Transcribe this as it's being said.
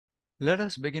Let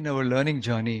us begin our learning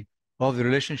journey of the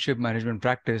relationship management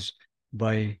practice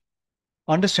by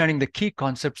understanding the key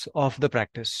concepts of the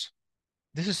practice.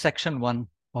 This is section 1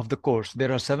 of the course.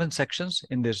 There are 7 sections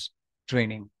in this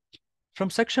training. From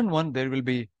section 1, there will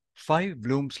be 5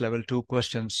 Bloom's level 2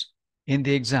 questions in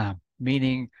the exam,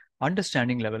 meaning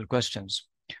understanding level questions.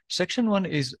 Section 1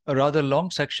 is a rather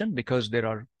long section because there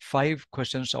are 5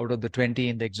 questions out of the 20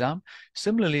 in the exam.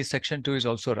 Similarly, section 2 is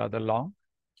also rather long.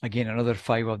 Again, another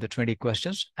 5 of the 20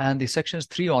 questions. And the sections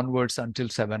 3 onwards until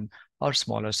 7 are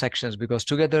smaller sections because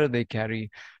together they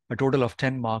carry a total of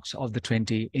 10 marks of the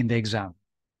 20 in the exam.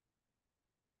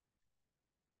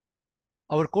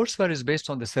 Our courseware is based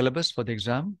on the syllabus for the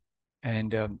exam.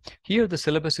 And here the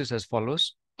syllabus is as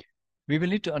follows. We will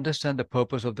need to understand the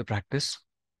purpose of the practice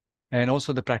and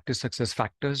also the practice success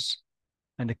factors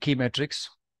and the key metrics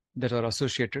that are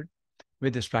associated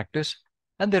with this practice.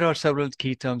 And there are several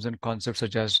key terms and concepts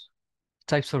such as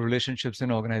types of relationships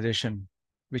in organization,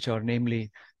 which are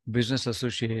namely business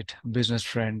associate, business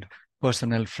friend,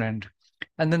 personnel friend.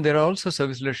 And then there are also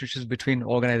service relationships between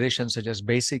organizations such as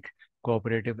basic,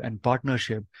 cooperative, and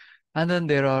partnership. And then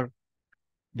there are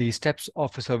the steps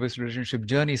of a service relationship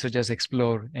journey such as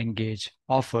explore, engage,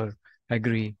 offer,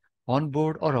 agree,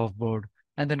 onboard or offboard,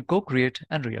 and then co-create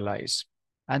and realize.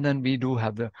 And then we do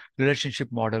have the relationship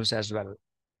models as well.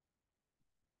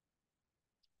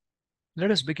 Let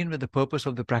us begin with the purpose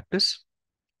of the practice.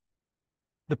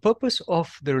 The purpose of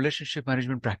the relationship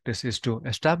management practice is to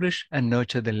establish and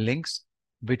nurture the links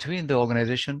between the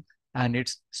organization and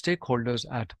its stakeholders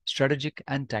at strategic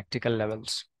and tactical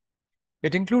levels.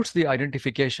 It includes the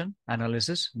identification,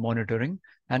 analysis, monitoring,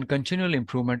 and continual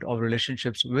improvement of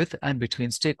relationships with and between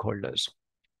stakeholders.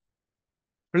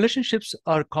 Relationships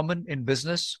are common in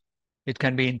business. It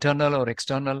can be internal or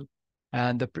external,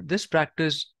 and this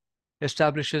practice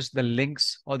establishes the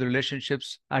links or the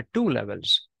relationships at 2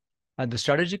 levels, at the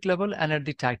strategic level and at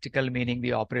the tactical, meaning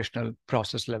the operational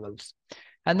process levels.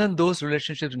 And then those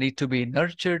relationships need to be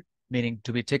nurtured, meaning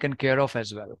to be taken care of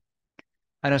as well.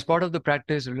 And as part of the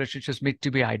practice, relationships need to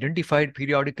be identified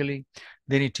periodically.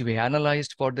 They need to be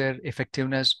analyzed for their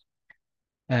effectiveness.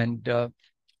 And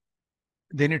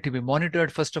they need to be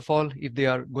monitored, first of all, if they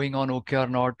are going on okay or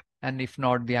not. And if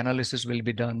not, the analysis will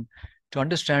be done to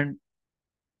understand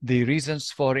the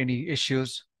reasons for any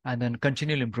issues, and then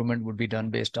continual improvement would be done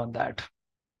based on that.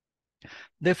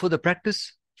 Therefore, the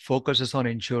practice focuses on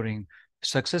ensuring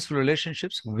successful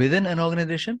relationships within an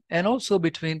organization and also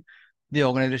between the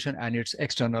organization and its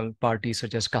external parties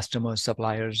such as customers,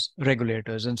 suppliers,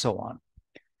 regulators, and so on.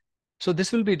 So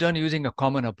this will be done using a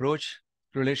common approach,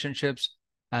 relationships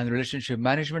and relationship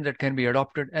management that can be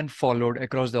adopted and followed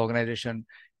across the organization,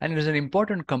 and it is an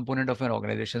important component of an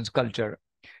organization's culture.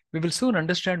 We will soon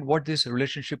understand what this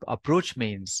relationship approach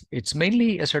means. It's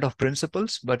mainly a set of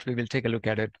principles, but we will take a look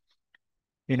at it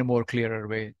in a more clearer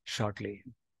way shortly.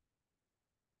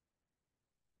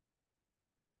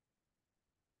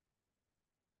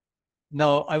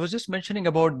 Now, I was just mentioning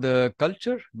about the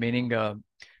culture, meaning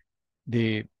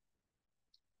the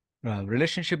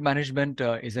relationship management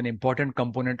is an important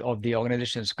component of the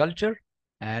organization's culture,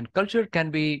 and culture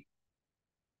can be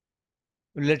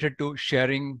related to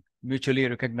sharing mutually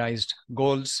recognized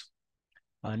goals,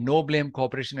 no blame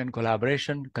cooperation and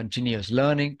collaboration, continuous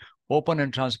learning, open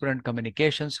and transparent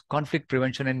communications, conflict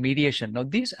prevention and mediation. Now,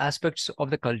 these aspects of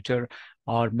the culture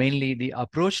are mainly the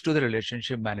approach to the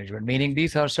relationship management, meaning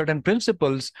these are certain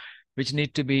principles which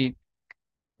need to be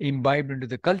imbibed into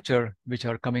the culture, which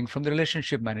are coming from the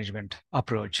relationship management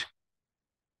approach.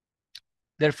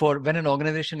 Therefore, when an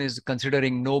organization is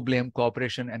considering no blame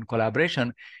cooperation and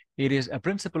collaboration, it is a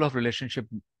principle of relationship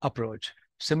approach.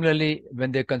 Similarly,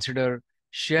 when they consider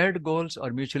shared goals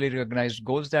or mutually recognized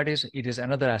goals, that is, it is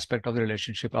another aspect of the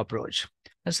relationship approach.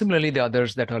 And similarly, the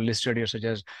others that are listed here, such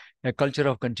as a culture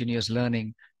of continuous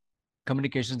learning,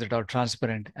 communications that are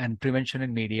transparent, and prevention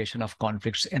and mediation of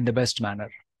conflicts in the best manner.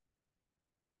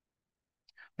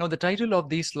 Now, the title of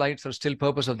these slides are still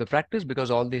purpose of the practice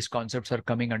because all these concepts are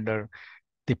coming under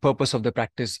the purpose of the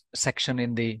practice section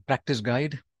in the practice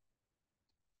guide.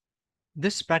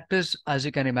 This practice, as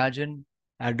you can imagine,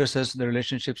 addresses the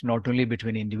relationships not only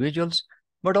between individuals,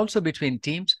 but also between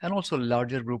teams and also a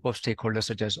larger group of stakeholders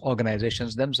such as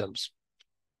organizations themselves.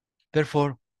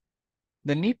 Therefore,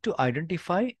 the need to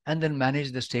identify and then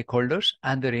manage the stakeholders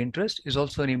and their interest is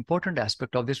also an important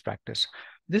aspect of this practice.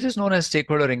 This is known as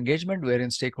stakeholder engagement, wherein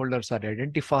stakeholders are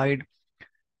identified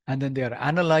and then they are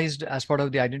analyzed as part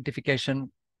of the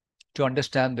identification to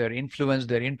understand their influence,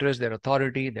 their interest, their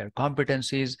authority, their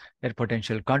competencies, their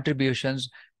potential contributions,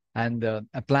 And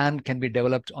a plan can be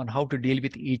developed on how to deal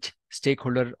with each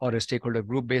stakeholder or a stakeholder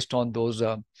group based on those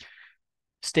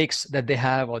stakes that they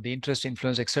have or the interest,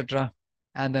 influence, etc.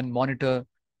 And then monitor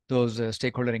those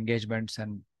stakeholder engagements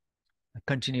and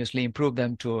continuously improve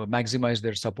them to maximize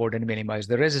their support and minimize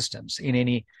the resistance in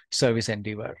any service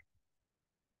endeavor.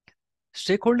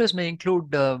 Stakeholders may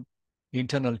include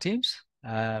internal teams,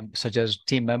 such as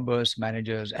team members,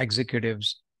 managers,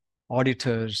 executives,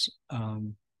 auditors,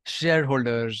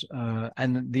 shareholders,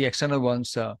 and the external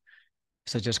ones,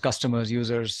 such as customers,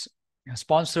 users,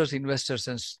 sponsors, investors,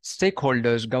 and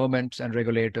stakeholders, governments and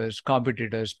regulators,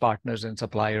 competitors, partners and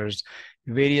suppliers,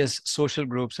 various social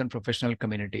groups and professional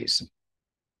communities.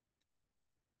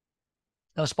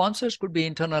 Now, sponsors could be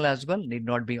internal as well, need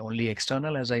not be only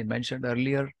external, as I mentioned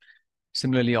earlier.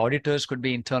 Similarly, auditors could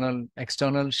be internal,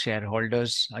 external,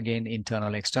 shareholders, again,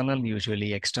 internal, external,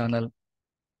 usually external.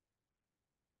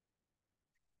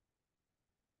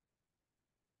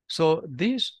 So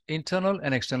these internal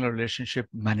and external relationship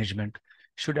management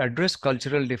should address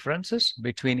cultural differences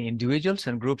between individuals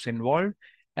and groups involved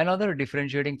and other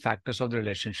differentiating factors of the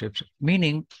relationships.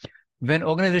 Meaning, when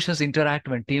organizations interact,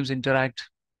 when teams interact,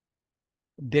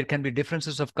 there can be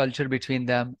differences of culture between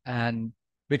them and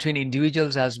between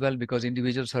individuals as well, because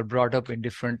individuals are brought up in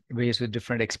different ways with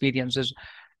different experiences.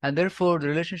 And therefore, the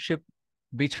relationship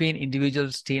between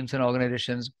individuals, teams, and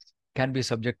organizations can be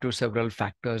subject to several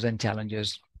factors and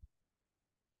challenges.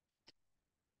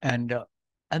 And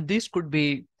these could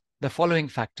be the following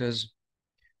factors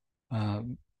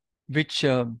which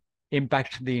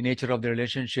impact the nature of the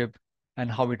relationship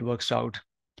and how it works out,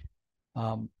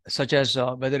 such as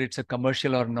whether it's a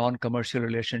commercial or non-commercial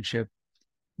relationship.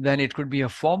 Then it could be a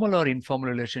formal or informal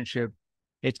relationship.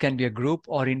 It can be a group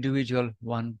or individual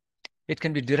one. It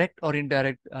can be direct or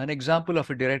indirect. An example of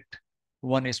a direct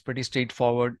one is pretty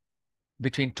straightforward,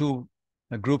 between two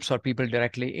groups or people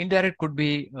directly. Indirect could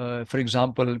be, for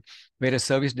example, where a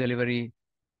service delivery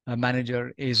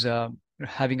manager is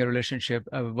having a relationship,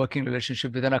 a working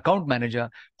relationship with an account manager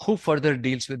who further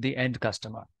deals with the end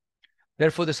customer.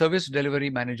 Therefore, the service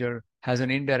delivery manager has an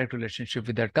indirect relationship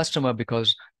with that customer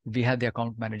because we have the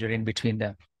account manager in between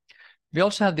them. We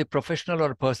also have the professional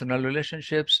or personal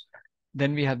relationships.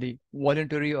 Then we have the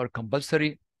voluntary or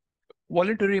compulsory.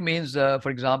 Voluntary means, for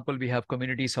example, we have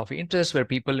communities of interest where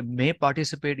people may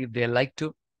participate if they like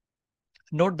to.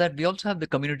 Note that we also have the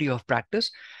community of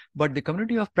practice, but the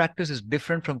community of practice is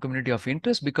different from community of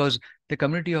interest because the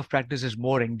community of practice is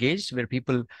more engaged, where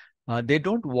people, they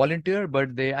don't volunteer,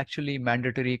 but they actually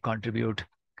mandatory contribute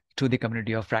to the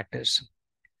community of practice.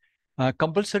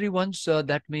 Compulsory ones,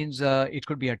 that means it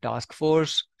could be a task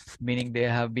force, meaning they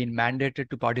have been mandated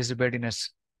to participate in a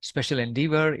special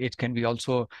endeavor. It can be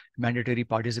also mandatory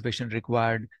participation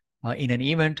required in an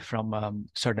event from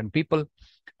certain people.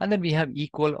 And then we have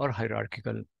equal or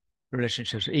hierarchical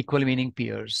relationships, equal meaning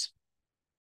peers.